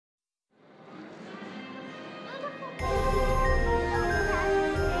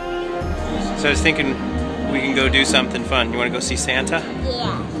So I was thinking we can go do something fun. You want to go see Santa?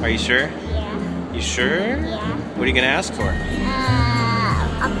 Yeah. Are you sure? Yeah. You sure? Yeah. What are you going to ask for?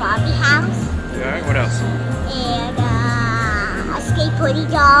 A Barbie house. Alright, what else? And a skateboarding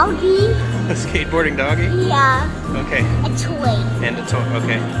doggy. A skateboarding doggy? Yeah. Okay. A toy. And a toy,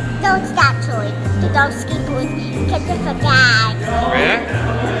 okay. No, it's not toy. The dog skateboard because it's for dad. Yeah?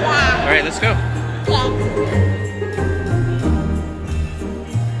 Yeah. Alright, let's go. Okay.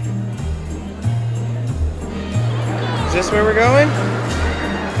 Is this where we're going?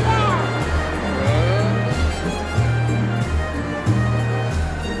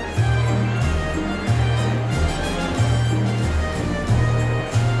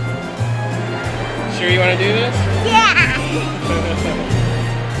 Sure you want to do this? Yeah.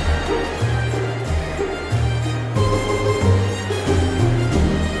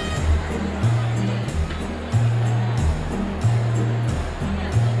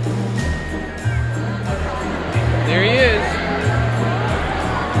 There he is.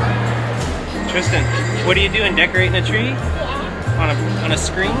 Tristyn, what are you doing? Decorating a tree? Yeah. On a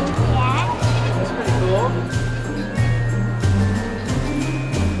screen? Yeah. That's pretty cool.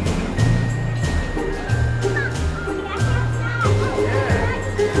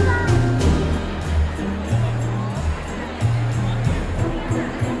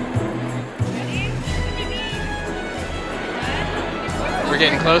 We're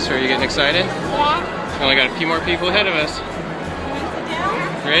getting closer. Are you getting excited? Yeah. Only got a few more people ahead of us.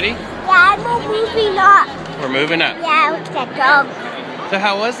 Ready? Yeah, we're moving up. We're moving up. Yeah, look at that dog. So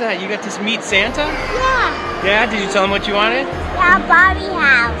how was that? You got to meet Santa? Yeah. Yeah? Did you tell him what you wanted? Yeah, Barbie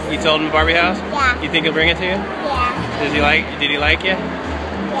house. You told him Barbie house? Yeah. You think he'll bring it to you? Yeah. Did he like you?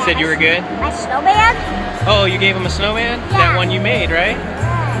 Yeah. Said you were good? A snowman? Oh, you gave him a snowman? Yeah. That one you made, right?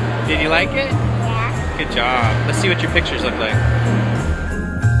 Yeah. Did you like it? Yeah. Good job. Let's see what your pictures look like.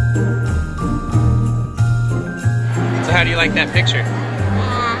 So how do you like that picture?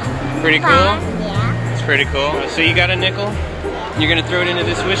 Yeah. Pretty cool? Yeah. It's pretty cool. So you got a nickel? You're gonna throw it into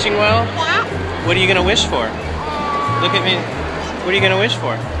this wishing well? Yeah. What are you gonna wish for? Look at me. What are you gonna wish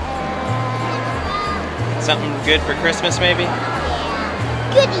for? Something good for Christmas, maybe?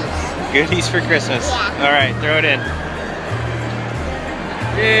 Goodies. Goodies for Christmas. Yeah. All right, throw it in.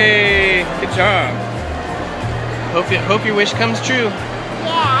 Yay! Good job. Hope your wish comes true.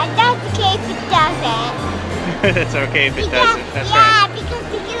 Yeah, that's okay if it doesn't. That's okay if it doesn't. That's yeah, right. because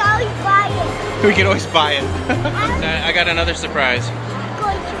we can always buy it. We can always buy it. I got another surprise. I'm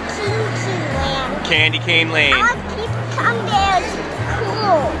going to King Land. Candy Cane Lane. I want people to come there. It's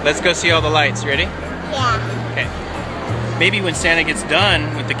cool. Let's go see all the lights. Ready? Yeah. Okay. Maybe when Santa gets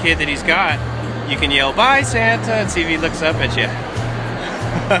done with the kid that he's got, you can yell, "Bye, Santa," and see if he looks up at you.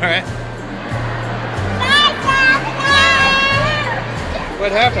 All right. Bye, Santa.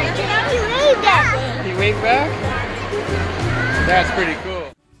 What happened? You waved at me. He waved back? That's pretty cool.